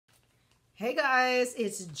Hey guys,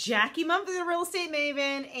 it's Jackye Mumphrey, the Real Estate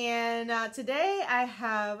Maven, and today I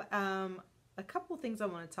have a couple of things I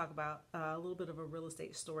want to talk about, a little bit of a real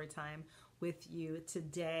estate story time with you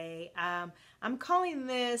today. I'm calling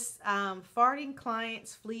this Farting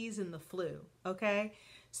Clients, Fleas, and the Flu, okay?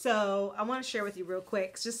 So I want to share with you real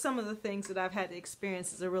quick just some of the things that I've had to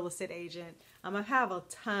experience as a real estate agent. I have a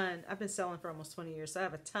ton. I've been selling for almost 20 years, so I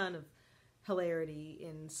have a ton of hilarity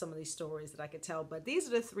in some of these stories that I could tell, but these are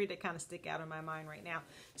the three that kind of stick out in my mind right now.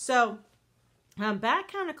 So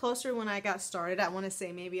back kind of closer when I got started, I want to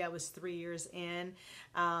say maybe I was 3 years in.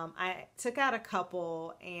 I took out a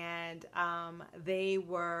couple and they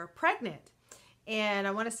were pregnant, and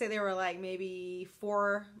I want to say they were like maybe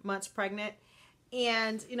 4 months pregnant.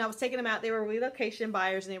 And, you know, I was taking them out. They were relocation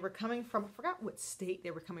buyers, and they were coming from, I forgot what state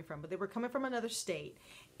they were coming from, but they were coming from another state.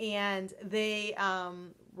 And they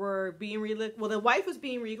were being relocated. Well, the wife was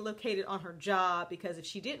being relocated on her job, because if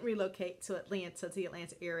she didn't relocate to Atlanta, to the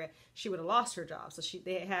Atlanta area, she would have lost her job. So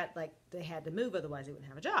they had to move, otherwise they wouldn't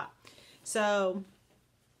have a job. So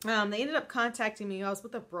they ended up contacting me. I was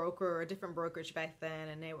with a broker, a different brokerage back then,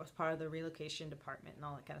 and they was part of the relocation department and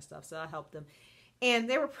all that kind of stuff. So I helped them. And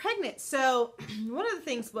they were pregnant. So one of the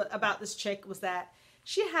things about this chick was that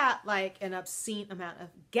she had like an obscene amount of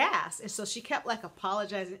gas. And so she kept like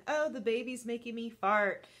apologizing. Oh, the baby's making me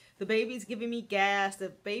fart. The baby's giving me gas. The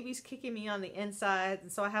baby's kicking me on the inside.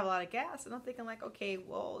 And so I have a lot of gas. And I'm thinking like, okay,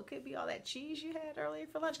 well, it could be all that cheese you had earlier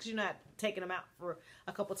for lunch, because you're not taking them out for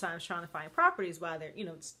a couple times trying to find properties while they're, you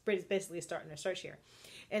know, basically starting their search here.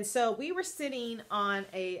 And so we were sitting on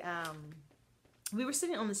the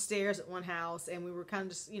stairs at one house, and we were kind of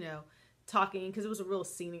just, you know, talking, because it was a real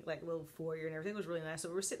scenic, like, little foyer, and everything was really nice. So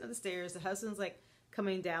we were sitting on the stairs. The husband's, like,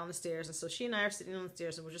 coming down the stairs, and so she and I are sitting on the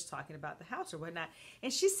stairs, and we're just talking about the house or whatnot.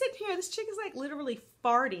 And she's sitting here. This chick is, like, literally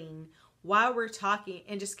farting while we're talking,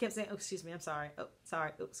 and just kept saying, oh, excuse me, I'm sorry. Oh,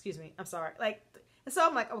 sorry. Oh, excuse me, I'm sorry. Like, and so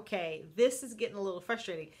I'm like, okay, this is getting a little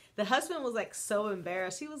frustrating. The husband was, like, so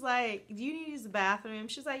embarrassed. He was like, do you need to use the bathroom?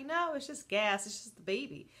 She's like, no, it's just gas. It's just the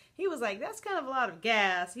baby. He was like, that's kind of a lot of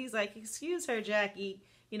gas. He's like, excuse her, Jackye,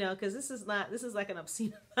 you know, because this is like an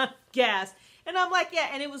obscene amount of gas. And I'm like, yeah,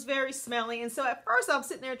 and it was very smelly. And so at first I'm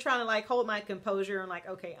sitting there trying to like hold my composure and like,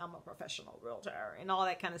 okay, I'm a professional realtor and all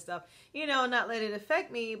that kind of stuff, you know, not let it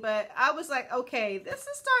affect me. But I was like, okay, this is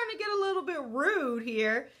starting to get a little bit rude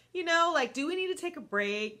here. You know, like, do we need to take a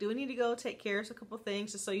break? Do we need to go take care of a couple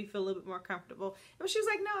things just so you feel a little bit more comfortable? And she was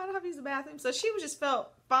like, no, I don't have to use the bathroom. So she was just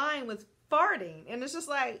felt fine with farting. And it's just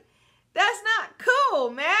like, that's not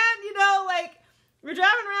cool, man. You know, like, we're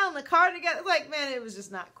driving around in the car together. It's like, man, it was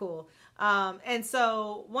just not cool. And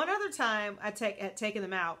so one other time I had taken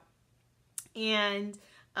them out, and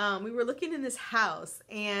we were looking in this house,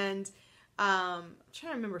 and I'm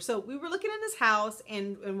trying to remember. So we were looking in this house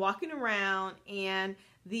and walking around, and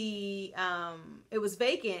it was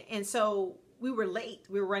vacant. And so we were late.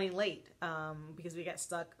 We were running late because we got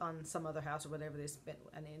stuck on some other house or whatever. They spent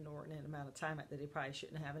an inordinate amount of time at that they probably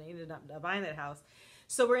shouldn't have, and they ended up buying that house.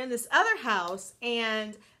 So we're in this other house,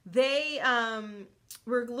 and they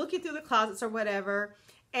were looking through the closets or whatever,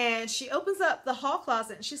 and she opens up the hall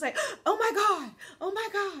closet, and she's like, oh my God, oh my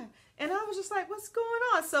God. And I was just like, what's going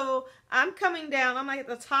on? So I'm coming down. I'm like at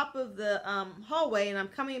the top of the hallway, and I'm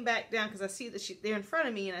coming back down because I see that they're in front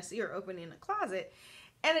of me, and I see her opening the closet.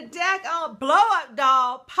 And a daggone blow-up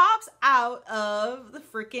doll pops out of the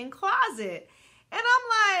freaking closet. And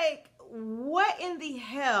I'm like, what in the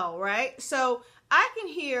hell, right? So I can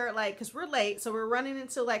hear, like, because we're late, so we're running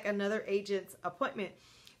into, like, another agent's appointment.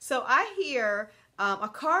 So I hear a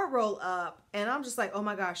car roll up, and I'm just like, oh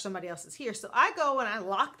my gosh, somebody else is here. So I go and I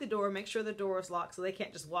lock the door, make sure the door is locked so they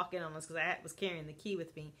can't just walk in on us, because I was carrying the key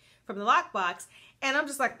with me from the lockbox. And I'm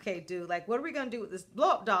just like, okay, dude, like, what are we going to do with this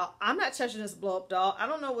blow-up doll? I'm not touching this blow-up doll. I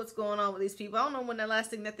don't know what's going on with these people. I don't know when the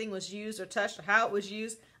last thing that thing was used or touched or how it was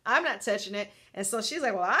used. I'm not touching it. And so she's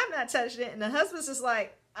like, well, I'm not touching it. And the husband's just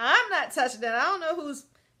like, I'm not touching it. I don't know who's,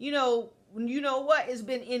 you know what has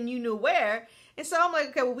been in you know where. And so I'm like,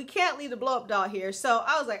 okay, well, we can't leave the blow-up doll here. So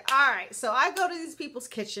I was like, all right. So I go to these people's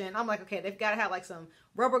kitchen. I'm like, okay, they've got to have like some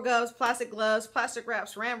rubber gloves, plastic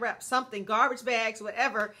wraps, saran wrap, something, garbage bags,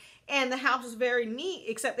 whatever. And the house was very neat,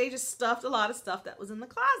 except they just stuffed a lot of stuff that was in the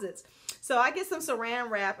closets. So I get some saran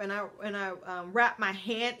wrap, and I wrap my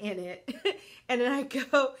hand in it, and then I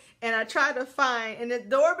go and I try to find, and the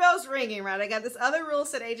doorbell's ringing, right? I got this other real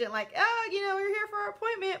estate agent like, oh, you know, we're here for our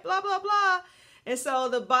appointment, blah, blah, blah. And so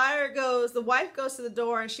the wife goes to the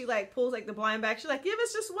door, and she like pulls like the blind back. She's like, give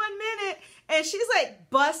us just 1 minute. And she's like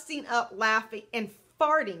busting up laughing and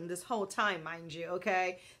farting this whole time, mind you,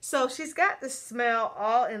 okay? So she's got the smell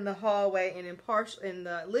all in the hallway and in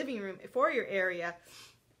the living room foyer area.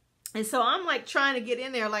 And so I'm like trying to get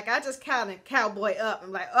in there, like I just kind of cowboy up.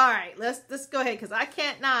 I'm like, all right, let's go ahead, because I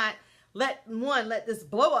can't not let this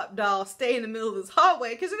blow up doll stay in the middle of this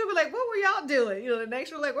hallway, because they're gonna be like, what were y'all doing? You know, the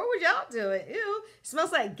next one like, what were y'all doing? Ew, it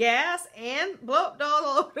smells like gas and blow up dolls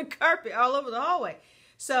all over the carpet, all over the hallway.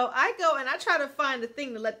 So I go and I try to find the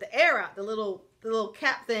thing to let the air out, the little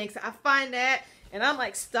cap thing. So I find that, and I'm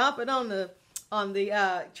like stomping on the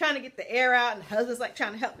trying to get the air out, and the husband's like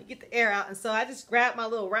trying to help me get the air out. And so I just grab my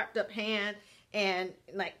little wrapped up hand and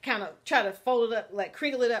like kind of try to fold it up, like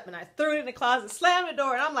crinkle it up, and I threw it in the closet, slammed the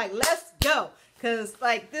door, and I'm like, let's go. Cause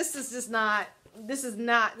like, this is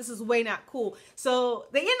way not cool. So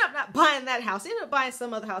they ended up not buying that house. They ended up buying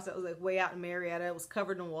some other house that was like way out in Marietta. It was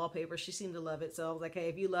covered in wallpaper. She seemed to love it. So I was like, hey,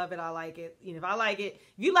 if you love it, I like it. You know, if I like it,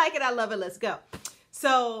 if you like it, I love it. Let's go.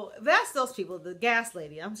 So that's those people, the gas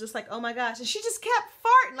lady. I'm just like, oh my gosh. And she just kept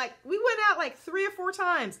farting. Like, we went out like 3 or 4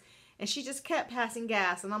 times and she just kept passing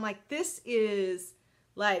gas. And I'm like, this is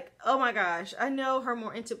like, oh my gosh. I know her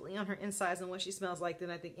more intimately on her insides and what she smells like than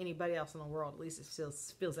I think anybody else in the world. At least it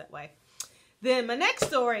feels that way. Then my next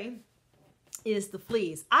story is the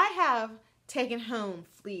fleas. I have taken home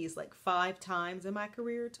fleas like 5 times in my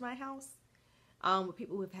career to my house with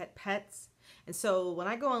people who have had pets. And so when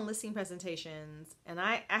I go on listing presentations, and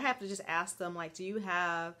I have to just ask them, like, do you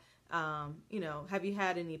have, have you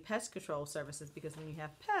had any pest control services? Because when you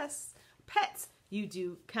have pets, you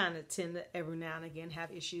do kind of tend to every now and again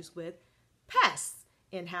have issues with pests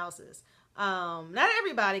in houses. Not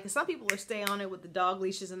everybody, because some people are stay on it with the dog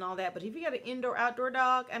leashes and all that. But if you got an indoor-outdoor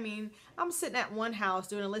dog, I mean, I'm sitting at one house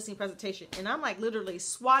doing a listing presentation, and I'm like literally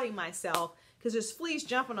swatting myself because there's fleas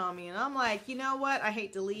jumping on me. And I'm like, you know what? I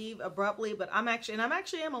hate to leave abruptly, but I'm actually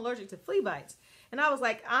allergic to flea bites. And I was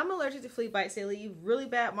like, I'm allergic to flea bites. They leave really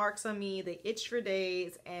bad marks on me. They itch for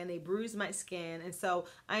days and they bruise my skin. And so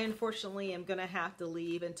I unfortunately am going to have to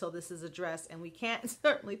leave until this is addressed. And we can't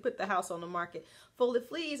certainly put the house on the market full of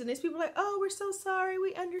fleas. And these people are like, oh, we're so sorry.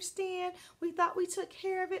 We understand. We thought we took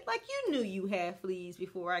care of it. Like, you knew you had fleas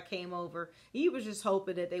before I came over. You were just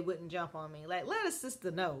hoping that they wouldn't jump on me. Like, let a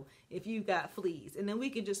sister know if you got fleas. And then we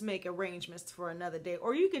could just make arrangements for another day.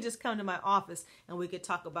 Or you could just come to my office and we could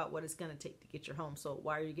talk about what it's going to take to get your home. So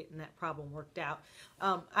why are you getting that problem worked out?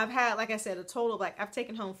 I've had, like I said, a total of I've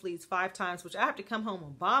taken home fleas 5 times, which I have to come home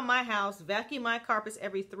and bomb my house, vacuum my carpets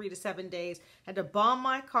every 3 to 7 days, had to bomb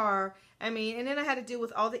my car. I mean, and then I had to deal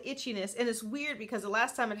with all the itchiness. And it's weird because the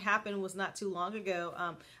last time it happened was not too long ago.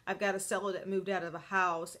 I've got a seller that moved out of a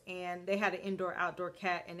house and they had an indoor-outdoor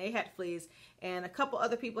cat and they had fleas. And a couple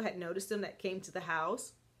other people had noticed them that came to the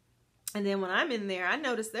house. And then when I'm in there, I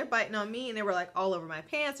noticed they're biting on me and they were like all over my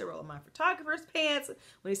pants. They were all over my photographer's pants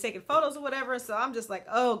when he's taking photos or whatever. So I'm just like,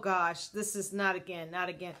 oh gosh, this is not again.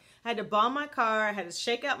 I had to bomb my car. I had to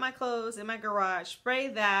shake out my clothes in my garage, spray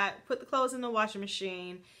that, put the clothes in the washing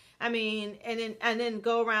machine. I mean, and then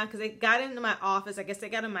go around because they got into my office. I guess they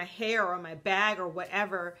got in my hair or my bag or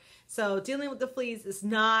whatever. So dealing with the fleas is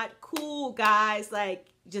not cool, guys. Like,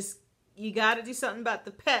 just, you got to do something about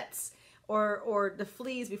the pets or the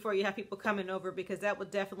fleas before you have people coming over, because that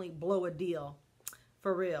would definitely blow a deal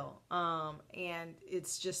for real. And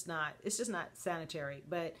it's just not sanitary,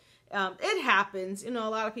 but it happens. You know,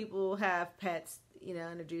 a lot of people have pets, you know,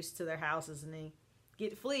 introduced to their houses and they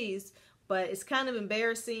get fleas, but it's kind of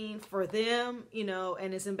embarrassing for them, you know,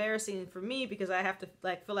 and it's embarrassing for me because I have to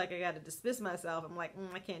feel like I got to dismiss myself. I'm like,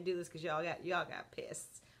 I can't do this because y'all got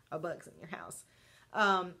pests or bugs in your house.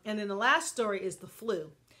 And then the last story is the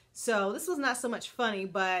flu. So this was not so much funny,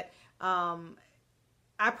 but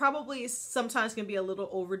I probably sometimes can be a little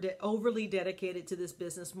overly dedicated to this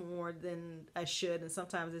business more than I should, and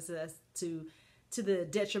sometimes it's to the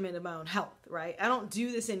detriment of my own health, right? I don't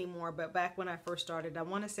do this anymore, but back when I first started, I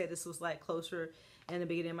want to say this was like closer in the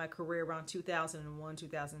beginning of my career, around 2001,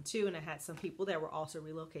 2002, and I had some people that were also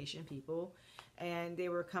relocation people, and they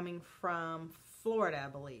were coming from Florida, I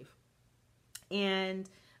believe, and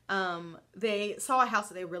they saw a house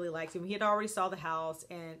that they really liked, and we had already saw the house,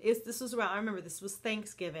 and this was around, I remember this was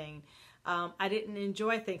Thanksgiving. I didn't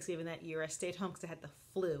enjoy Thanksgiving that year. I stayed home because I had the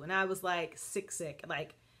flu, and I was like sick,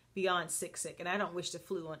 like beyond sick, and I don't wish the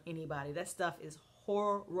flu on anybody. That stuff is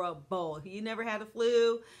horrible. If you never had a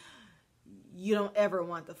flu, you don't ever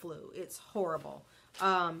want the flu. It's horrible.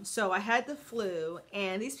 So I had the flu,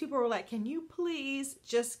 and these people were like, can you please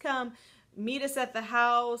just come meet us at the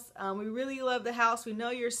house? We really love the house. We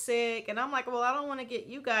know you're sick. And I'm like, well, I don't want to get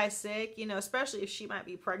you guys sick, you know, especially if she might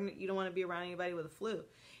be pregnant. You don't want to be around anybody with a flu.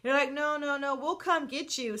 You're like, no, we'll come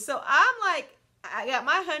get you. So I'm like I got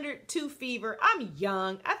my 102 fever. I'm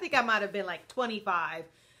young. I think I might have been like 25.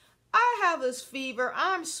 I have this fever.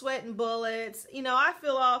 I'm sweating bullets. You know, I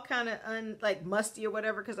feel all kind of like musty or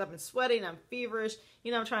whatever because I've been sweating. I'm feverish.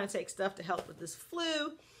 You know, I'm trying to take stuff to help with this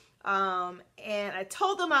flu. And I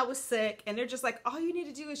told them I was sick, and they're just like, all you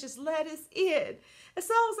need to do is just let us in. And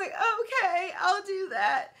so I was like, okay, I'll do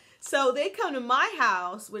that. So they come to my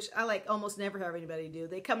house, which I like almost never have anybody do.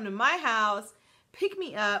 They come to my house, pick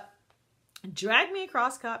me up, drag me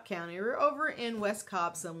across Cobb County. We're over in West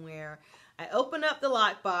Cobb somewhere. I open up the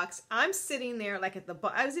lockbox. I'm sitting there like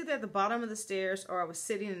I was either at the bottom of the stairs or I was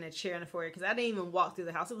sitting in a chair in the foyer because I didn't even walk through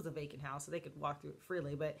the house. It was a vacant house, so they could walk through it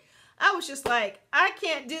freely. But I was just like, I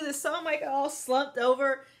can't do this. So I'm like all slumped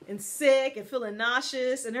over and sick and feeling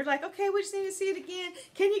nauseous. And they're like, okay, we just need to see it again.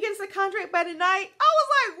 Can you get us a contract by tonight? I was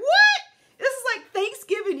like, what? This is like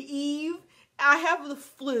Thanksgiving Eve. I have the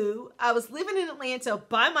flu. I was living in Atlanta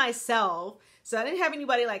by myself. So I didn't have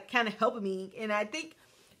anybody like kind of helping me. And I think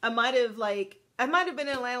I might have been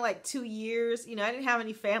in Atlanta like 2 years. You know, I didn't have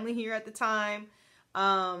any family here at the time.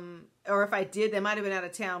 Or if I did, they might have been out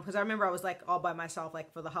of town because I remember I was like all by myself,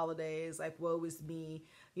 like for the holidays, like woe is me,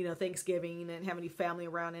 you know, Thanksgiving, and didn't have any family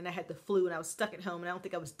around, and I had the flu and I was stuck at home and I don't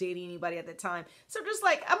think I was dating anybody at that time. So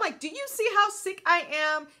I'm like, do you see how sick I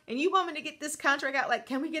am? And you want me to get this contract out? Like,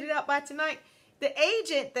 can we get it out by tonight? The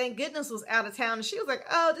agent, thank goodness, was out of town, and she was like,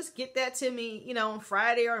 oh, just get that to me, you know, on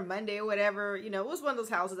Friday or Monday or whatever. You know, it was one of those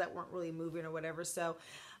houses that weren't really moving or whatever. So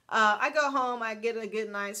I go home, I get a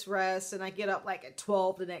good night's rest, and I get up like at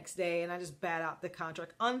 12 the next day, and I just bat out the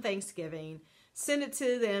contract on Thanksgiving, send it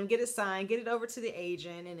to them, get it signed, get it over to the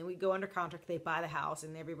agent, and then we go under contract. They buy the house,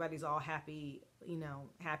 and everybody's all happy, you know,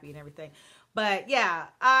 happy and everything. But yeah,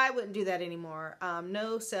 I wouldn't do that anymore.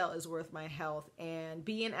 No sale is worth my health. And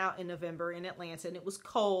being out in November in Atlanta, and it was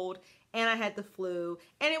cold, and I had the flu,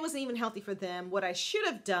 and it wasn't even healthy for them. What I should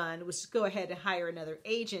have done was just go ahead and hire another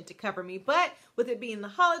agent to cover me. But with it being the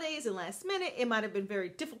holidays and last minute, it might have been very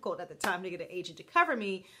difficult at the time to get an agent to cover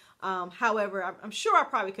me. However, I'm sure I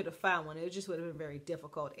probably could have found one. It just would have been very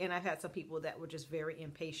difficult. And I've had some people that were just very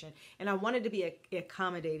impatient. And I wanted to be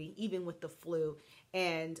accommodating even with the flu.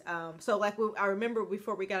 And so like I remember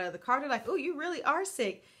before we got out of the car, they're like, oh, you really are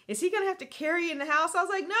sick. Is he going to have to carry you in the house? I was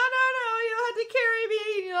like, no, you don't have to carry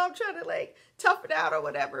me. You know, I'm trying to like tough it out or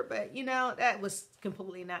whatever. But, you know, that was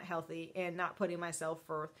completely not healthy and not putting myself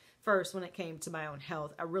first when it came to my own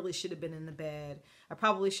health. I really should have been in the bed. I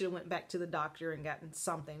probably should have went back to the doctor and gotten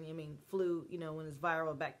something. I mean, flu, you know, when it's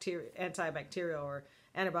viral, antibacterial or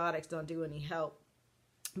antibiotics don't do any help.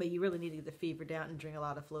 But you really need to get the fever down and drink a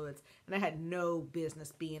lot of fluids. And I had no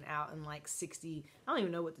business being out in like 60, I don't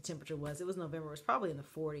even know what the temperature was. It was November. It was probably in the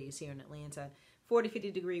 40s here in Atlanta. 40,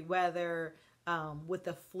 50 degree weather, with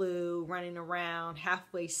the flu, running around,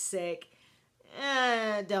 halfway sick.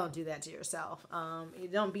 Don't do that to yourself.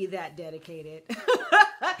 Don't be that dedicated.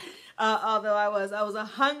 Although I was a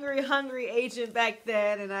hungry agent back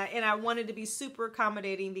then, and I wanted to be super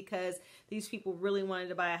accommodating because these people really wanted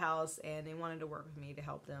to buy a house and they wanted to work with me to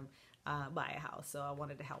help them buy a house. So I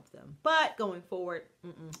wanted to help them. But going forward,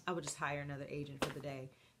 I would just hire another agent for the day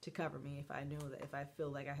to cover me if I knew that, if I feel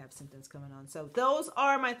like I have symptoms coming on. So those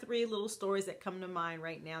are my 3 little stories that come to mind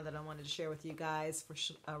right now that I wanted to share with you guys for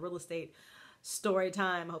real estate story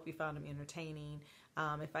time. I hope you found them entertaining.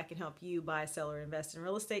 If I can help you buy, sell, or invest in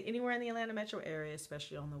real estate anywhere in the Atlanta metro area,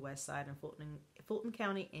 especially on the west side in Fulton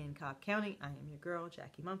County and Cobb County, I am your girl,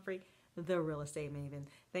 Jackye Mumphrey, the Real Estate Maven.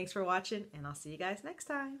 Thanks for watching, and I'll see you guys next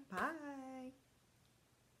time. Bye.